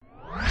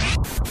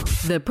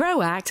The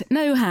ProAct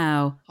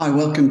Know-How. Hi,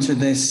 welcome to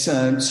this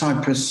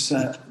Cyprus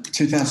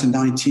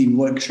 2019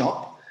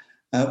 workshop.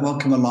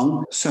 Welcome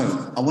along.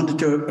 So I want to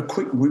do a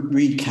quick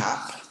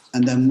recap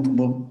and then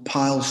we'll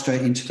pile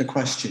straight into the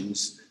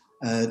questions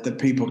that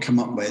people come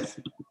up with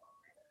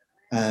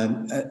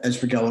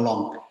as we go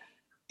along.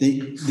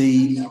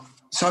 The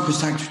Cyprus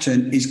tax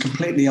return is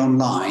completely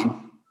online.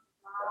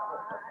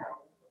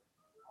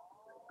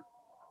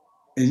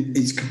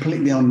 It's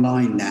completely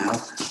online now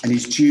and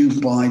is due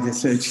by the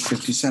 30th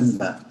of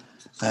December.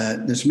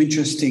 There's some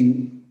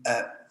interesting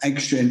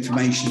extra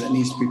information that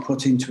needs to be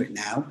put into it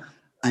now,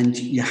 and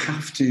you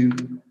have to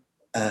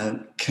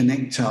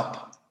connect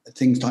up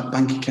things like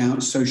bank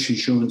accounts, social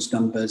insurance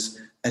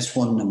numbers,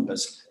 S1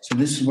 numbers. So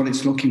this is what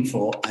it's looking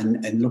for,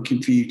 and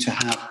looking for you to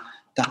have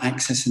that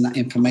access and that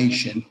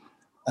information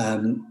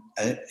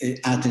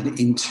added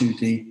into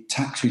the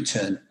tax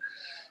return.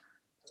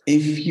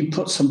 If you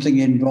put something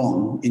in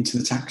wrong into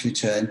the tax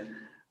return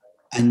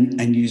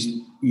and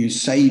you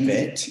save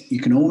it, you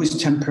can always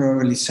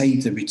temporarily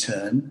save the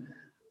return.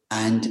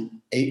 And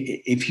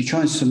if you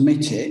try and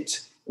submit it,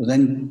 it will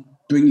then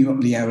bring you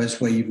up the errors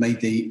where you've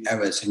made the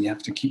errors, and you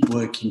have to keep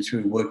working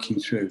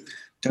through.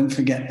 Don't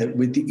forget that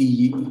with the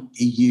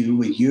EU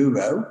with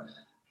euro,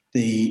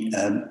 the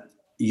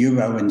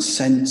euro and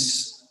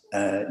cents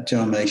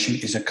denomination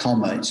is a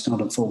comma. It's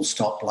not a full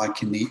stop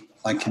like in the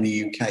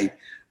UK.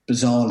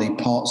 Bizarrely,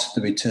 parts of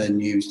the return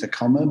use the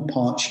comma,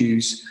 parts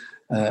use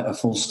a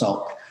full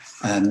stop.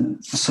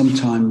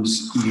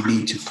 Sometimes you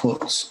need to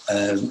put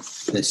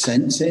the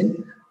cents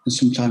in, and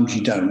sometimes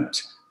you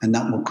don't, and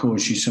that will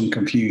cause you some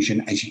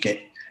confusion as you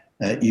get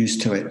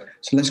used to it.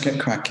 So let's get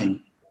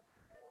cracking.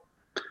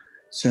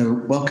 So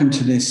welcome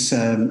to this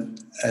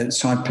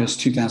Cyprus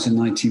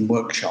 2019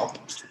 workshop.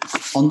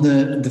 On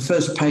the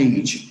first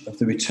page of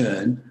the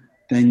return,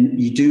 then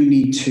you do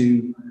need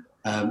to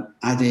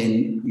add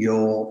in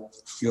your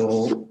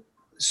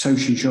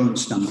social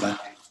insurance number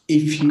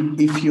if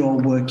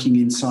you're working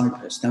in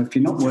Cyprus. Now, if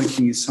you're not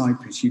working in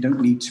Cyprus, you don't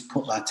need to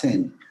put that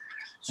in,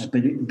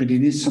 but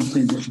it is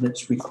something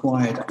that's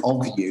required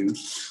of you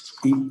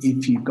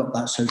if you've got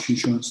that social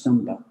insurance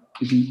number.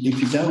 If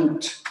you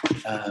don't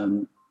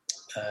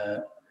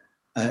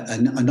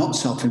are not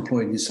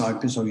self-employed in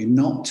Cyprus, or you're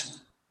not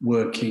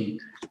working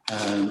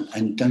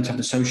and don't have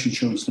a social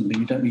insurance number,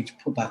 you don't need to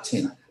put that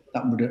in.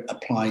 That would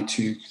apply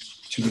to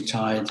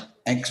retired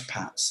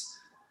expats.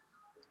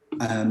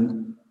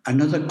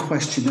 Another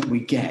question that we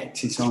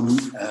get is on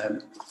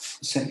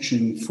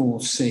section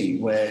 4C,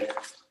 where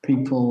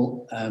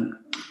people,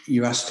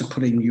 you're asked to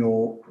put in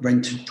your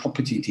rented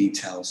property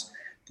details.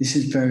 This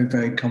is very,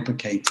 very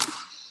complicated.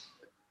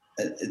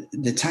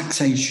 The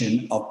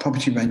taxation of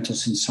property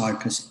rentals in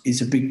Cyprus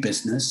is a big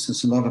business.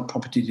 There's a lot of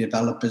property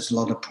developers, a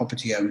lot of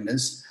property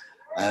owners.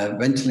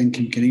 Rental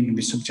income can even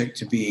be subject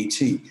to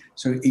VAT.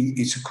 So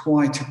it's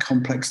quite a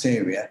complex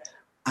area,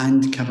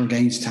 and capital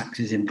gains tax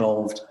is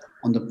involved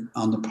on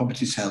the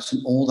property sales,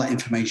 and all that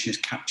information is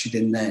captured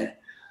in there.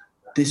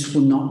 This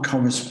will not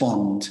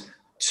correspond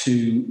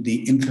to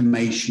the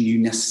information you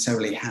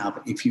necessarily have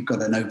if you've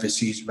got an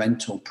overseas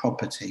rental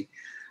property.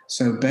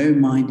 So bear in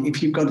mind,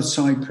 if you've got a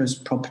Cyprus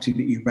property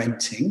that you're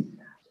renting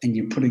and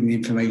you're putting the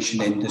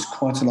information in, there's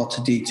quite a lot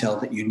of detail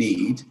that you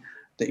need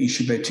that you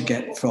should be able to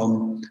get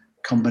from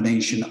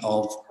combination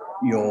of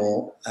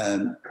your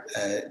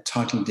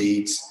title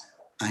deeds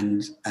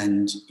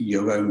and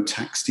your own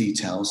tax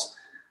details.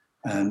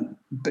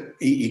 But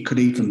it could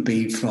even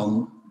be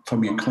from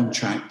your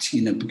contract,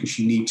 because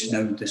you need to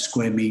know the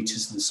square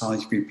meters and the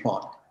size of your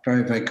plot.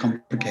 Very, very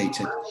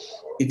complicated.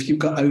 If you've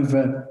got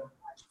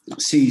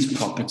overseas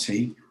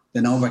property,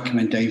 then our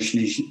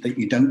recommendation is that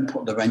you don't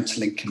put the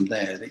rental income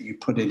there, that you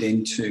put it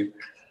into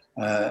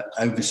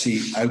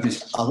overseas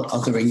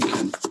other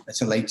income at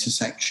a later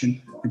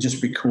section, and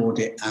just record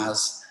it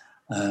as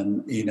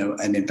an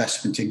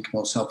investment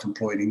income or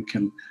self-employed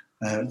income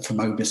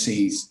from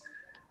overseas.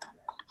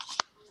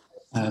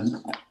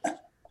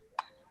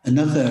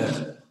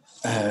 Another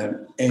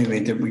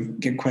area that we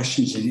get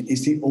questions in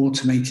is the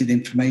automated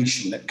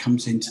information that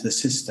comes into the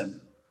system.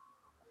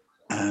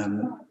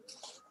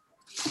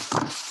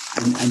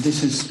 And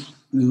this is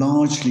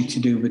largely to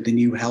do with the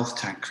new health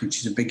tax, which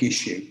is a big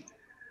issue.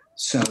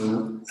 So,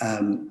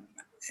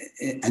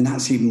 and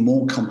that's even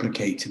more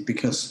complicated,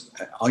 because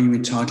are you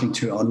entitled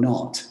to it or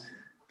not?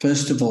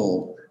 First of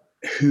all,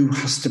 who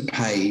has to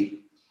pay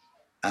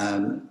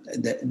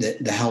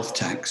the health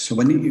tax? So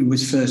when it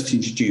was first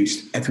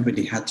introduced,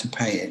 everybody had to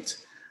pay it.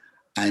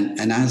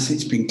 And as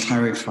it's been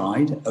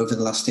clarified over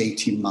the last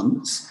 18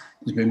 months,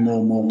 there's been more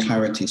and more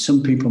clarity.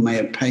 Some people may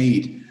have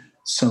paid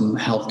some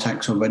health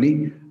tax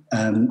already.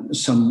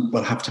 Some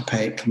will have to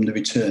pay it from the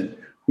return.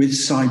 With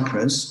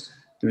Cyprus,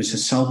 there is a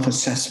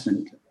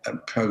self-assessment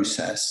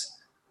process.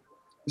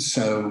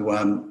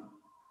 So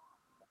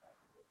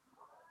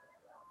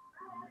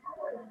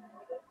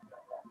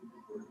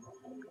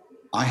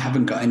I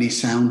haven't got any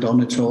sound on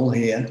at all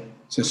here.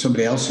 So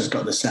somebody else has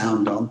got the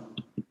sound on.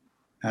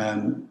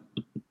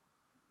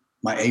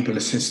 My able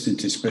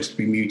assistant is supposed to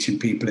be muting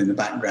people in the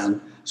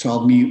background. So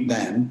I'll mute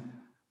them.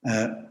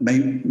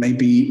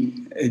 Maybe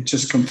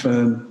just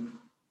confirm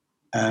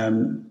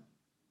that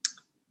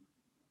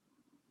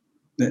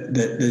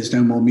there's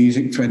no more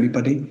music for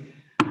anybody.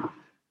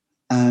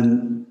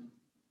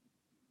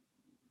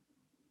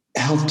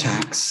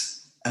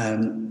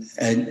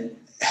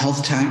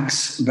 Health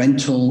tax,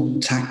 rental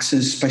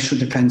taxes, special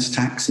defence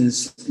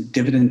taxes,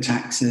 dividend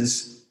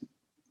taxes,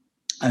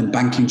 and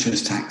bank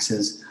interest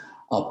taxes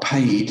are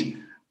paid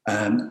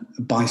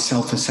by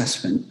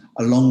self-assessment,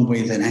 along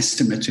with an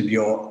estimate of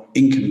your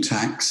income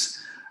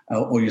tax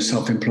or your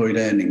self-employed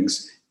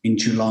earnings in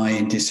July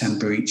and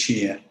December each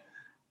year.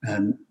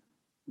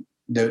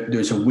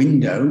 There's a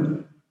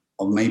window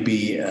of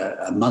maybe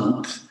a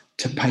month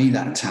to pay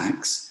that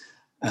tax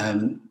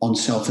on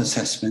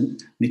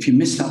self-assessment. And if you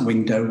miss that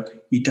window,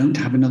 you don't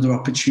have another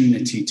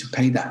opportunity to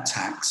pay that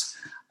tax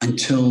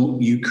until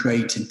you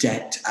create a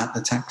debt at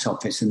the tax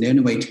office. And the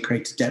only way to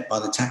create a debt by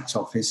the tax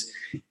office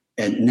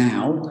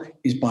now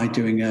is by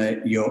doing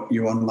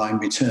your online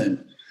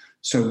return.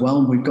 So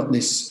while we've got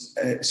this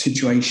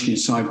situation in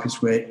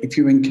Cyprus where if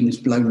your income is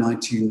below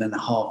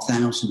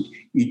 19,500,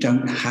 you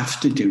don't have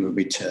to do a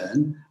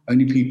return.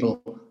 Only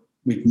people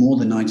with more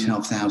than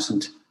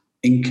 19,500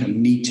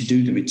 income need to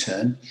do the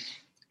return.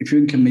 If your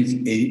income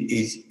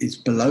is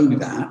below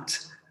that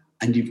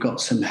and you've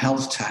got some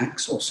health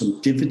tax or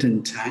some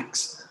dividend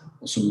tax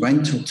or some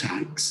rental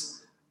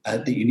tax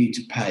that you need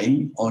to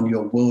pay on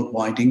your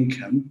worldwide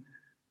income,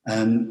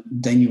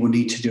 then you will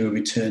need to do a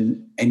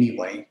return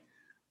anyway.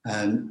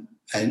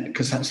 And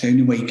because that's the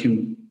only way you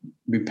can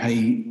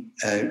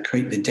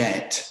create the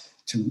debt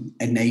to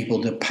enable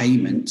the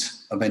payment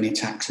of any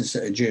taxes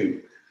that are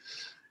due.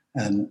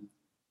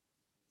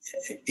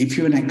 If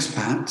you're an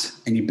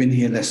expat and you've been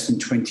here less than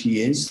 20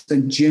 years,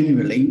 then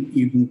generally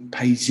you can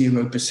pay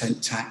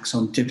 0% tax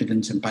on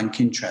dividends and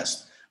bank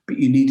interest, but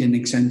you need an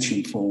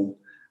exemption form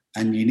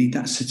and you need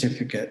that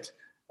certificate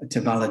to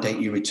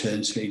validate your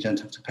return so you don't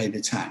have to pay the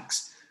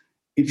tax.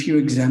 If you're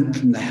exempt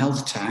from the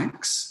health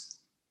tax,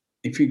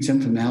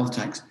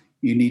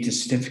 you need a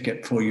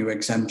certificate for your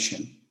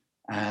exemption.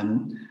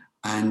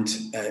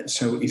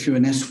 So if you're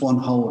an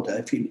S1 holder,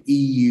 if you're an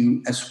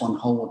EU S1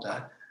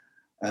 holder,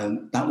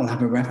 that will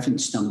have a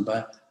reference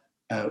number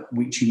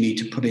which you need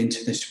to put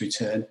into this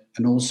return,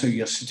 and also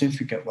your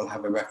certificate will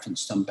have a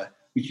reference number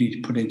which you need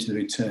to put into the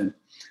return.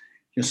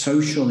 Your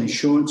social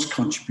insurance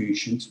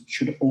contributions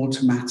should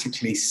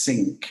automatically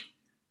sync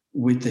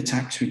with the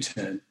tax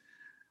return.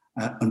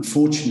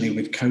 Unfortunately,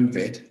 with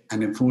COVID,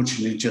 and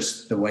unfortunately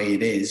just the way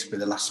it is with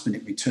the last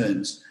minute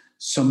returns,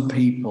 some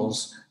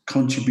people's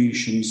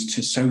contributions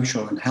to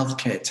social and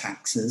healthcare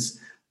taxes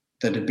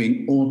that are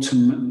being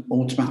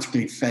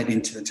automatically fed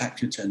into the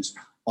tax returns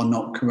are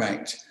not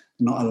correct,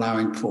 not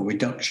allowing for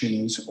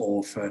reductions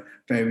or for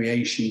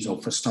variations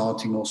or for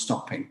starting or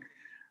stopping,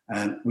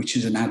 which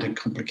is an added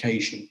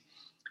complication.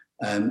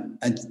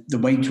 And the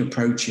way to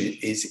approach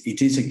it is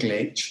a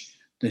glitch.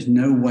 There's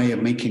no way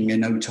of making a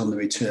note on the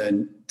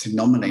return to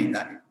nominate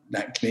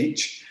that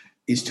glitch,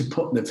 is to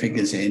put the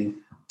figures in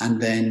and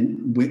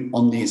then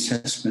on the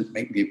assessment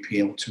make the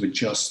appeal to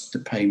adjust the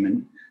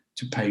payment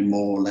to pay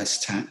more or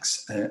less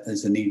tax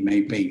as the need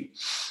may be.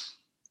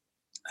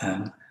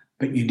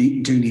 But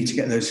you do need to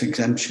get those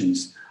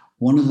exemptions.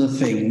 One of the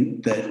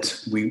things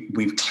that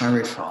we've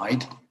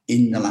clarified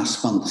in the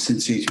last month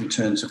since these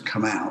returns have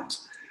come out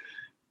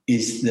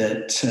is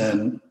that,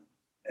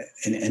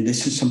 and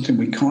this is something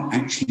we can't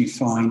actually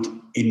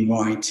find in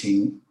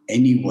writing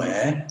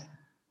anywhere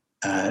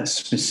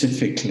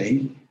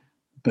specifically,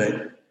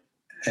 but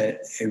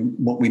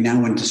what we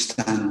now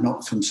understand,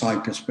 not from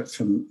Cyprus, but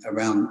from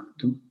around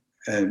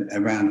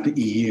the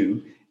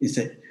EU, is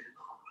that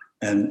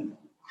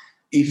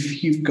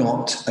if you've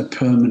got a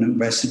permanent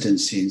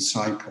residency in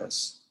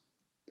Cyprus,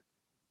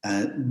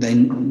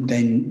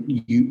 then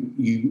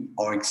you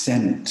are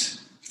exempt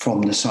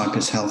from the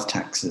Cyprus health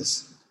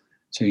taxes.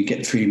 So you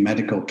get free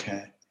medical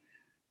care.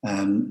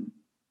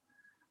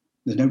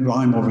 There's no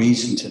rhyme or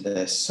reason to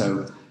this.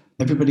 So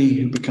everybody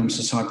who becomes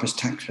a Cyprus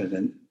tax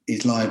resident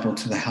is liable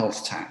to the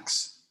health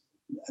tax.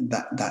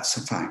 That's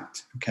a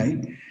fact,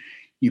 okay?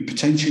 You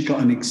potentially got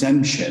an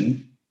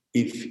exemption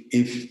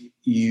if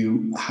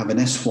you have an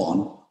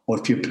S1 or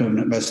if you're a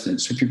permanent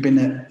resident. So if you've been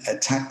a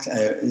tax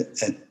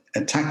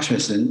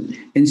resident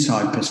in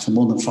Cyprus for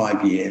more than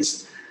 5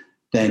 years,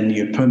 then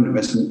you're a permanent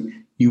resident,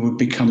 you would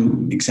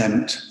become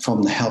exempt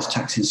from the health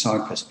tax in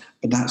Cyprus.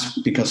 But that's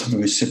because of a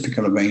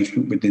reciprocal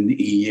arrangement within the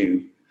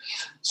EU.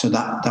 So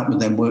that would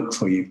then work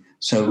for you.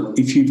 So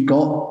if you've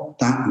got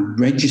that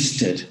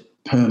registered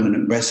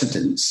permanent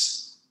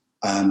residence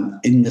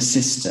in the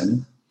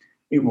system,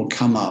 it will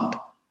come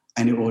up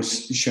and it will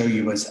show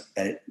you as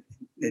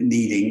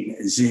needing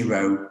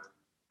zero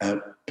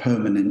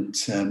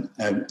permanent,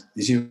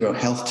 zero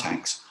health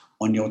tax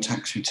on your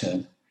tax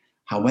return.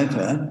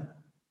 However,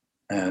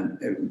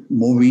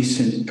 more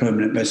recent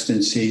permanent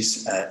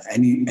residencies,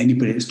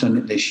 anybody that's done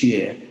it this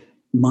year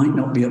might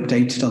not be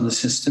updated on the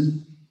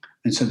system.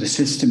 And so the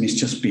system is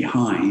just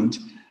behind.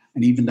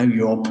 And even though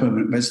your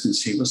permanent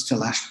residency will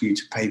still ask you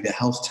to pay the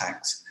health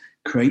tax,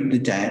 create the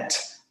debt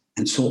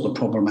and sort the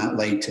problem out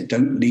later.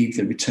 Don't leave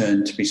the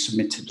return to be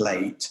submitted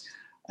late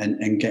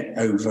and get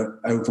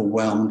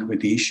overwhelmed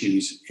with the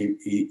issues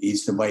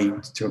is the way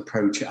to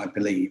approach it, I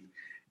believe.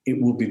 It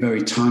will be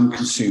very time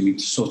consuming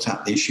to sort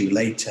out the issue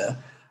later,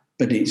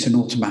 but it's an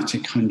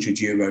automatic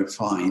 €100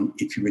 fine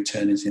if your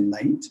return is in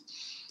late.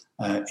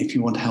 If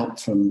you want help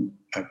from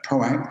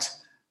ProAct,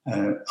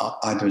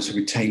 either as a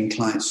retained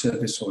client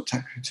service or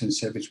tax return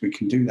service, we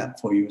can do that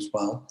for you as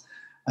well.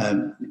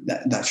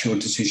 That's your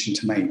decision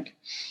to make.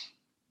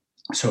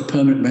 So a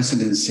permanent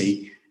residence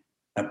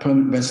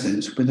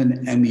with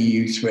an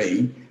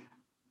MEU3,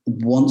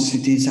 once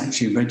it is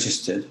actually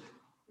registered,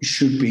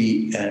 should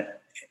be,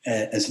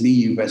 as an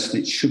EU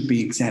resident, should be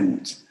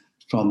exempt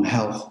from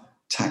health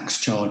tax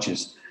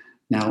charges.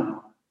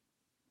 Now,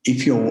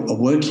 if you're a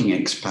working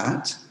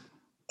expat,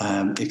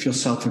 if you're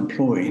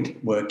self-employed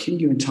working,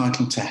 you're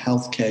entitled to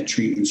healthcare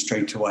treatment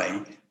straight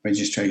away,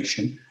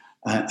 registration,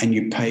 and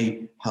you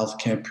pay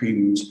healthcare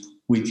premiums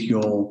with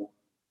your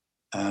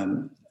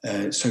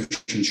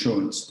social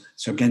insurance.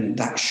 So again,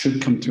 that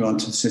should come through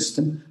onto the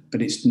system,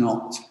 but it's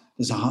not.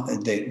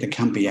 There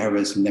can be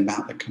errors in the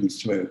amount that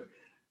comes through.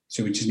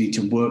 So we just need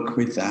to work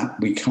with that.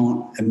 We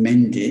can't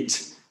amend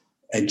it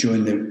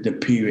during the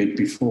period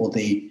before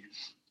the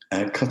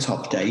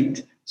cut-off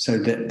date, so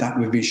that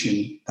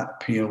revision, that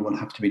appeal will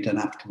have to be done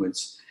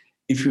afterwards.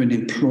 If you're an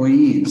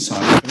employee in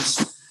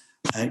Cyprus,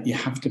 you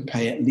have to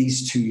pay at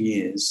least 2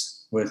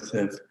 years worth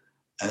of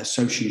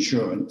social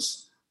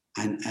insurance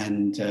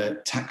and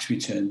tax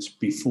returns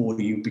before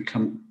you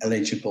become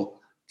eligible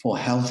for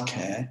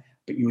healthcare,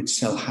 but you would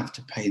still have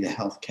to pay the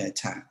healthcare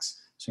tax.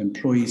 So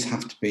employees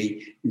have to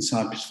be in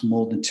Cyprus for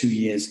more than 2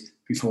 years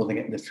before they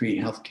get the free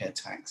healthcare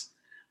tax.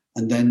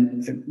 And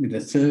then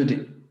the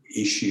third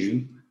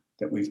issue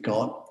that we've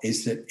got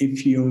is that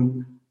if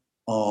you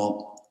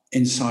are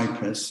in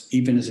Cyprus,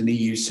 even as an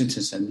EU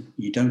citizen,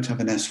 you don't have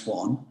an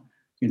S1,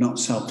 you're not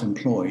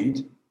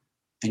self-employed,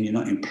 and you're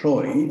not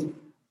employed,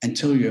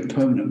 until you're a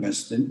permanent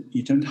resident,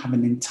 you don't have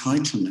an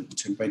entitlement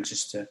to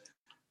register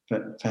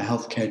for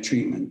healthcare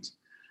treatment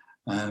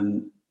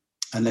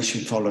unless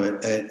you follow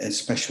a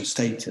special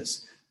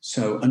status.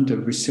 So under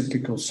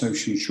reciprocal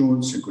social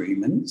insurance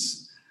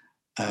agreements,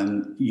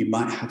 you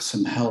might have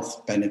some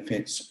health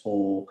benefits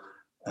or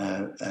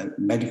a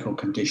medical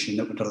condition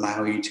that would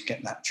allow you to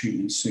get that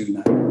treatment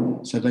sooner.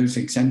 So those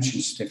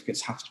exemption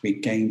certificates have to be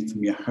gained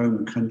from your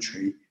home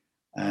country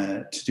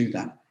to do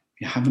that.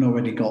 If you haven't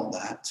already got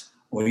that,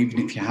 or even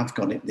if you have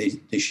got it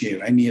this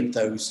year, any of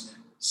those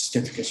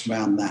certificates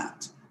around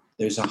that,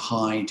 there's a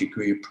high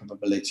degree of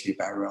probability of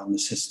error on the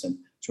system.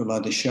 So it'll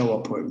either show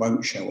up or it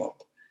won't show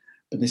up.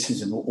 But this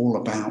is all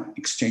about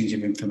exchange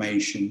of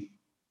information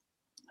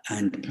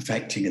and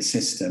perfecting a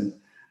system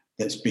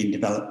that's been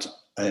developed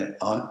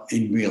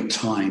in real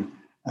time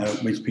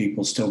with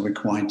people still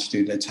required to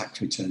do their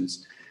tax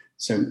returns.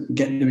 So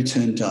get the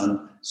return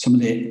done. Some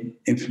of the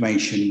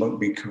information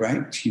won't be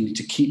correct. You need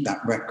to keep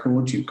that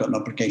record. You've got an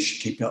obligation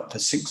to keep it up for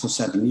 6 or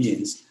 7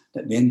 years.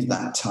 At the end of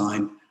that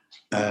time,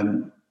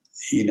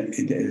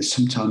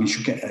 sometimes you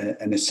should get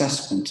an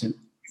assessment. And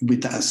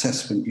with that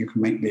assessment, you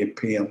can make the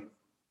appeal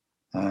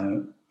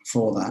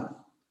for that.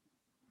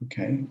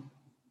 Okay.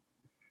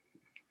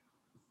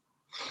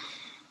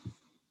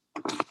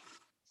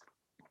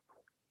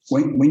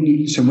 When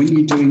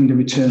you're doing the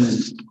return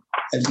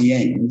at the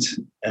end,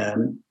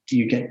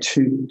 you get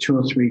two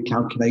or three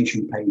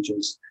calculation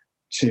pages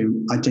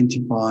to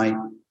identify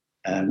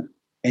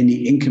any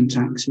income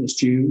taxes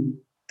due,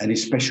 any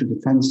special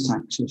defence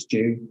taxes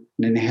due,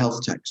 and any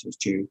health taxes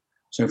due.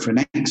 So for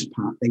an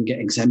expat, they can get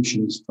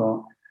exemptions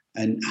for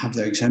and have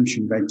their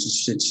exemption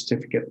registered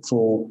certificate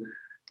for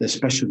the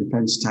special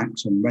defence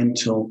tax on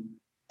rental,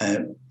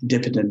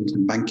 dividend,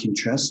 and bank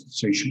interest.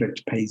 So you should be able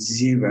to pay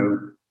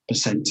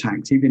 0%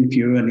 tax, even if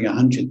you're earning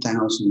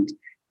 100,000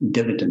 in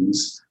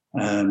dividends.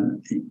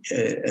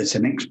 As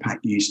an expat,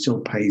 you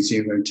still pay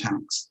 0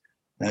 tax.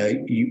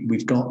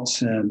 We've got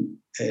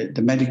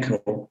the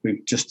medical,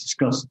 we've just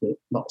discussed it,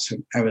 lots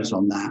of errors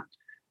on that.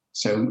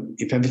 So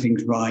if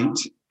everything's right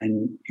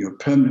and you're a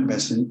permanent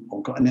resident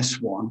or got an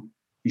S1,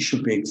 you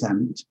should be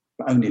exempt,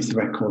 but only if the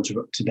records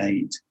are up to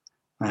date.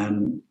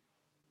 And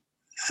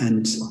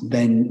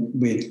then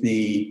with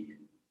the,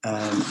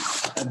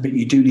 but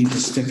you do need the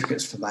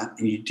certificates for that,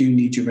 and you do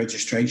need your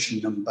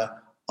registration number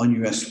on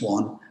your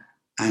S1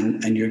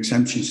 and your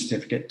exemption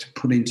certificate to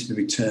put into the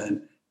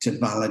return to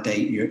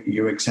validate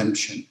your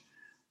exemption.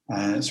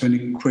 So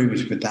any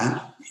queries with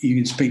that, you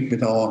can speak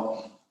with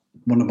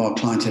one of our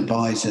client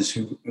advisors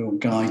who will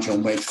guide you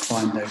on where to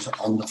find those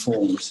on the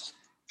forms.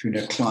 If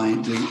you're a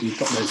client, we've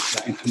got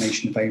that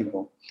information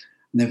available.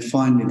 And then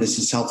finally, there's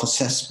a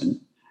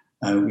self-assessment,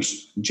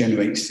 which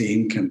generates the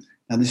income.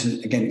 Now, this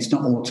is, again, it's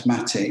not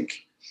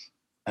automatic,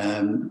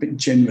 but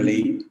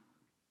generally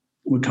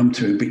will come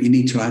through, but you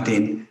need to add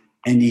in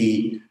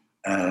any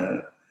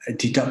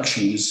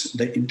deductions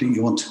that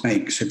you want to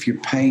make. So if you're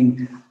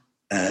paying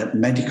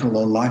medical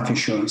or life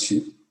insurance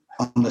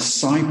on the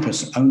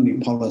Cyprus only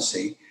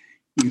policy,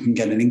 you can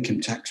get an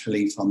income tax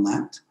relief on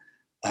that.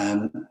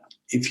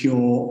 if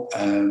you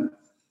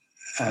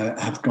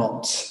have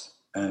got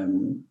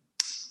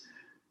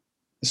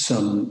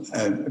some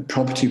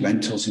property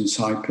rentals in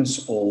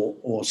Cyprus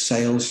or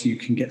sales, you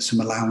can get some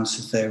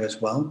allowances there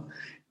as well.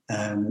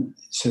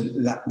 So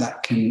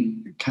that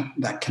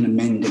can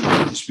amend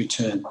this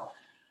return.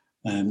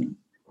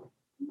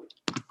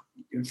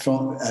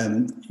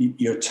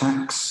 Your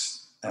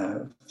tax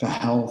for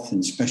health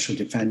and special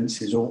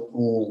defence is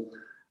all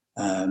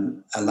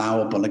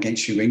allowable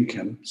against your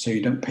income, so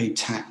you don't pay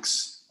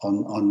tax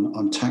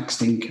on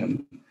taxed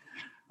income,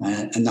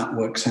 and that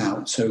works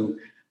out. So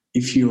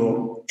if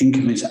your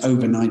income is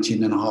over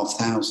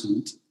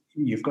 19,500,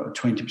 you've got a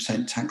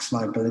 20% tax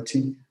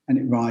liability, and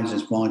it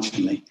rises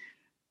marginally.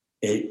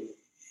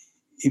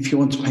 If you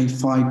want to pay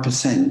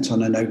 5%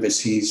 on an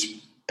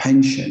overseas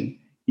pension,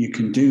 you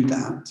can do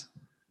that,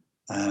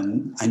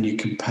 and you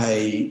can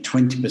pay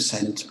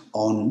 20%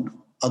 on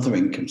other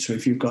income. So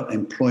if you've got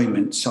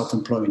employment,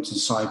 self-employment in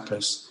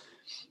Cyprus,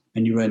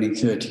 and you're earning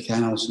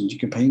 30,000, you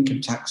can pay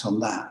income tax on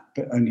that,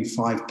 but only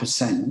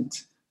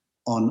 5%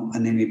 on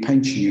any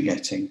pension you're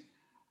getting.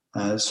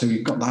 So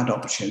you've got that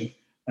option.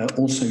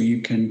 Also,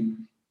 you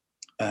can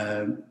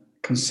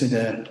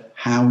consider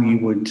how you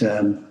would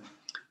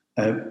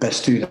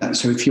best do that.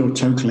 So if your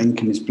total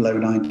income is below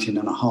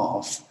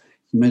 19.5,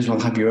 you may as well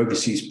have your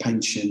overseas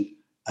pension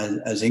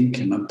as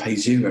income and pay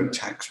zero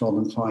tax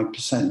rather than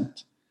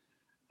 5%.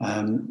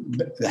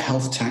 But the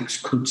health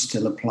tax could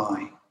still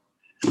apply.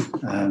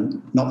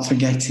 Not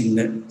forgetting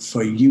that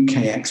for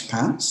UK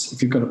expats,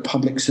 if you've got a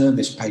public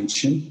service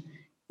pension,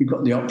 you've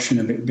got the option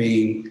of it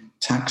being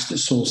taxed at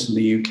source in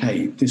the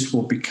UK. This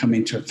will be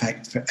coming into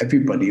effect for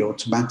everybody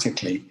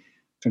automatically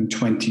from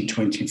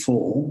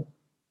 2024.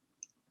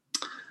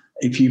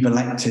 If you've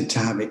elected to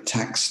have it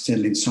taxed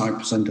still in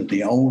Cyprus under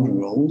the old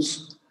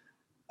rules,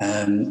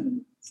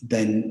 then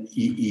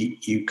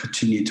you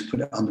continue to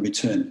put it on the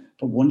return.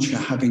 But once you're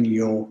having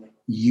your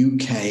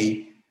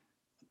UK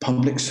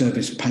public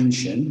service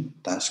pension,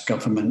 that's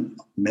government,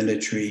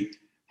 military,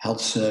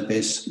 health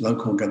service,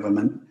 local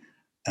government,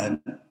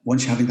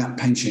 once you're having that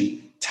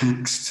pension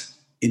taxed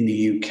in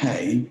the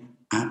UK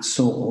at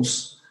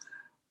source,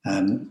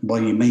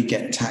 while you may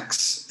get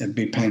tax and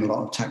be paying a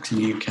lot of tax in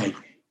the UK,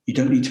 you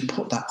don't need to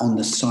put that on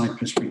the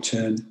Cyprus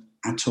return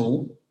at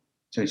all.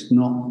 So it's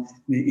not,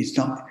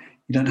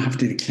 you don't have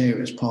to declare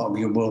it as part of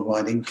your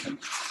worldwide income,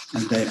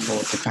 and therefore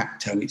de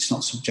facto it's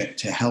not subject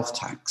to health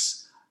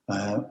tax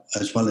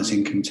as well as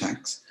income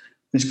tax.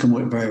 This can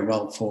work very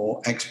well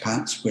for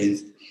expats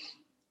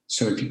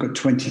so if you've got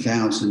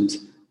 20,000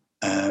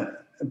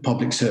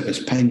 public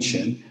service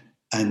pension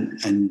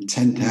and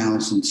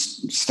 10,000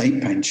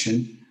 state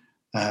pension,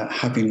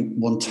 having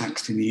one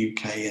taxed in the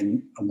UK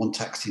and one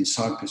taxed in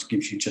Cyprus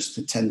gives you just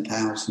the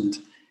 10,000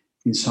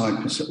 in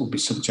Cyprus that will be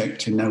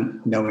subject to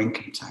no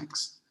income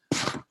tax.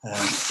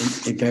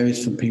 It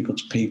varies from people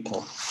to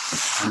people,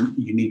 and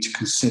you need to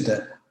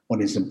consider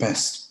what is the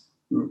best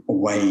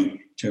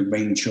way to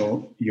arrange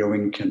your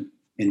income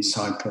in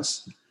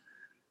Cyprus.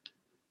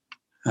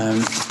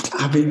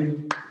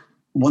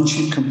 Once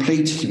you've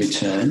completed the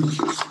return,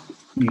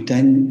 you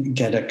then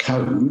get a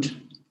code,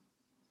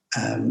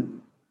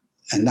 and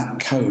that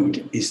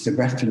code is the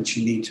reference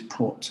you need to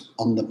put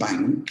on the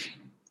bank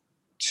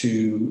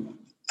to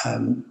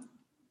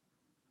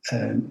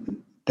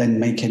then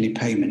make any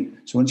payment.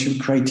 So once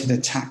you've created a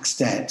tax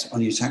debt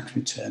on your tax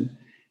return,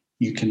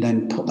 you can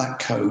then put that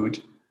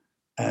code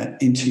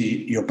into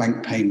your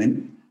bank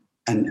payment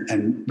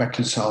and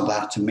reconcile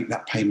that and make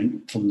that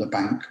payment from the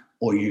bank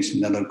or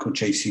using the local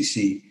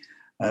JCC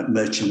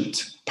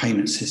merchant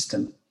payment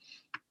system.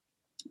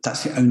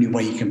 That's the only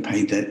way you can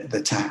pay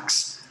the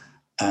tax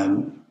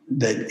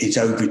that is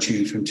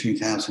overdue from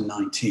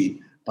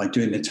 2019, by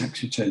doing the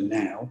tax return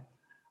now.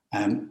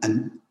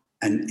 And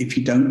if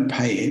you don't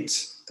pay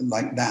it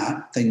like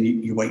that, then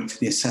you wait for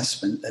the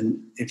assessment.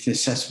 And if the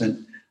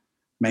assessment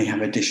may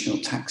have additional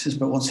taxes,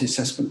 but once the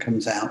assessment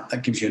comes out,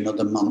 that gives you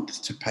another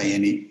month to pay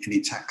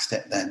any tax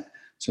debt then.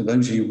 So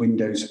those are your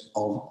windows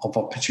of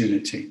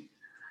opportunity.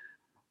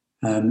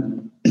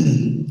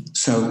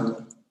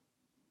 So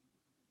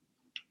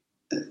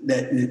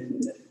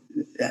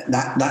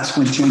that's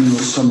my general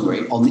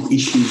summary on the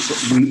issues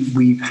that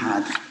we've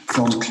had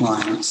from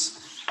clients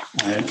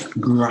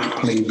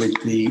grappling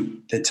with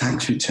the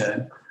tax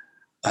return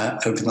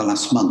over the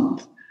last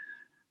month.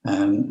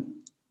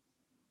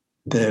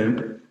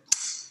 The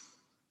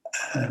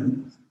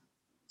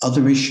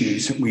other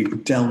issues that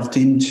we've delved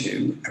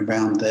into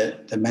around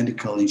the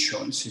medical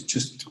insurance is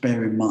just to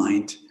bear in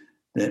mind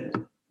that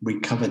we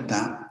covered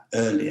that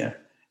earlier,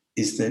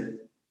 is that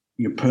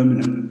your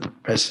permanent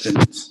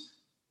resident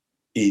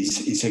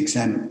is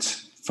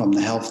exempt from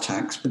the health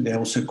tax, but they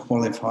also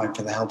qualify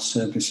for the health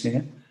service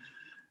here.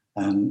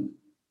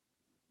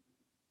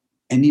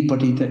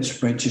 Anybody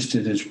that's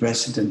registered as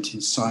resident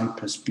in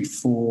Cyprus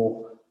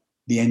before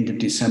the end of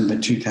December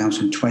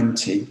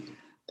 2020,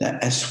 their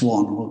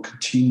S1 will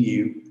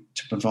continue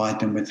to provide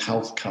them with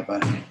health cover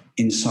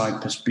in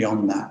Cyprus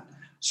beyond that.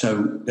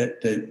 So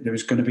that there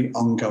is going to be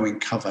ongoing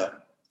cover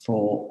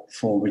for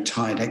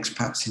retired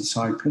expats in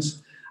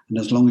Cyprus. And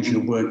as long as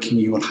you're working,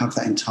 you will have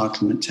that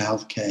entitlement to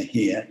healthcare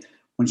here.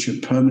 Once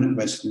you're permanent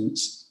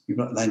residents, you've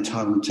got that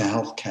entitlement to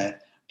healthcare,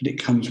 but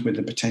it comes with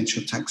a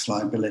potential tax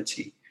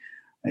liability.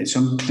 It's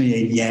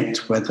unclear yet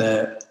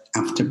whether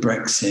after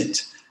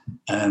Brexit,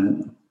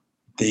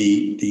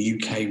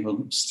 the UK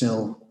will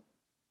still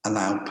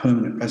allow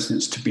permanent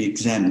residents to be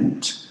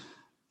exempt,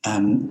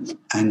 and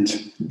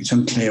it's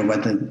unclear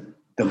whether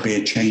there'll be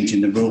a change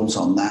in the rules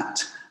on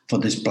that for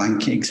this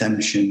blanket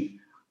exemption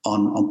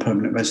on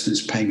permanent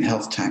residents paying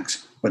health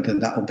tax, whether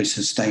that will be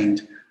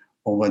sustained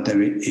or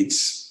whether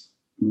it's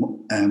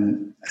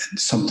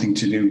something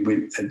to do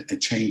with a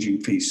change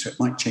in fees. So it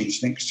might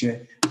change next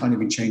year, it might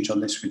even change on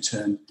this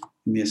return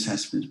in the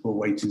assessments. We'll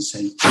wait and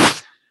see.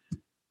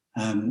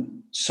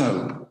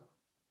 So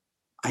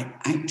I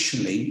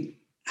actually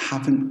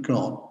haven't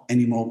got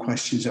any more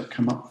questions that have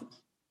come up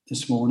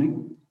this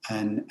morning.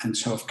 And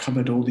so I've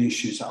covered all the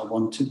issues that I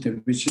wanted.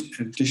 The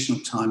additional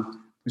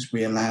time was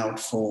we allowed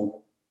for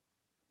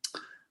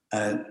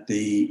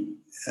the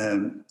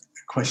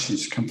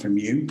questions to come from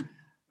you.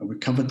 We've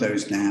covered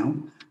those now.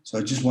 So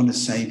I just want to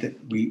say that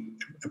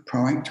at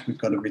ProAct, we've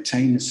got a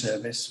retainer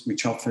service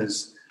which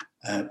offers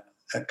a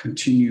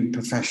continued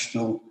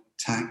professional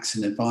tax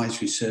and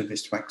advisory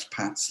service to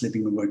expats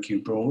living and working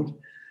abroad.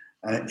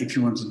 If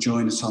you want to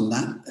join us on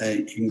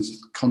that, you can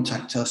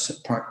contact us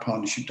at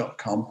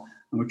proactpartnership.com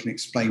and we can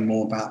explain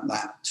more about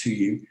that to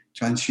you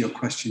to answer your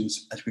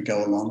questions as we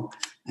go along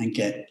and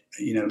get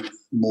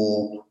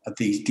more of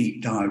these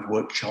deep dive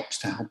workshops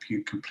to help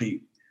you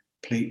complete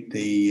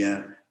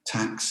the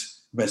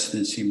tax,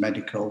 residency,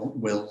 medical,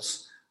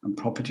 wills and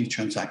property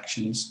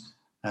transactions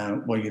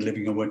while you're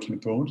living and working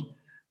abroad.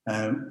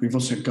 We've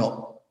also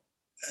got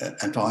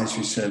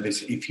advisory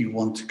service if you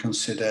want to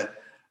consider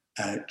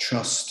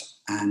trust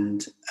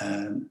and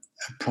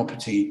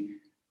property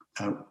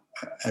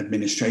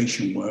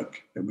administration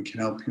work that we can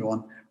help you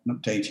on and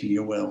updating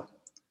your will.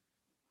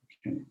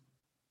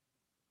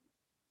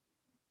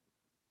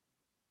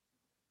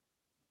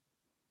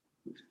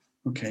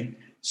 Okay,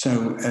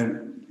 so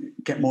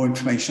get more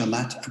information on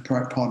that at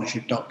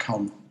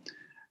proactpartnership.com.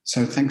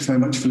 So thanks very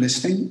much for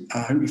listening.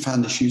 I hope you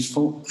found this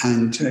useful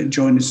and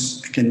join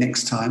us again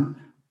next time.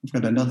 We've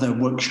got another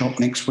workshop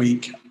next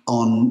week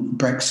on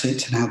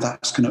Brexit and how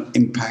that's going to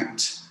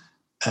impact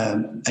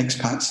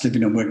expats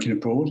living and working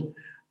abroad.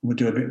 We'll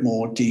do a bit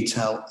more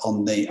detail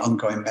on the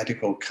ongoing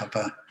medical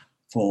cover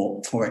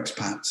for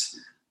expats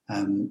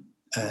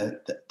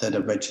that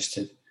are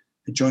registered.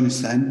 Join us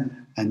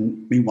then,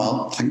 and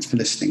meanwhile, thanks for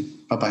listening.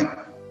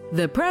 Bye-bye.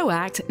 The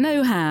ProAct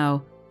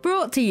Know-How,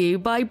 brought to you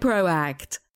by ProAct.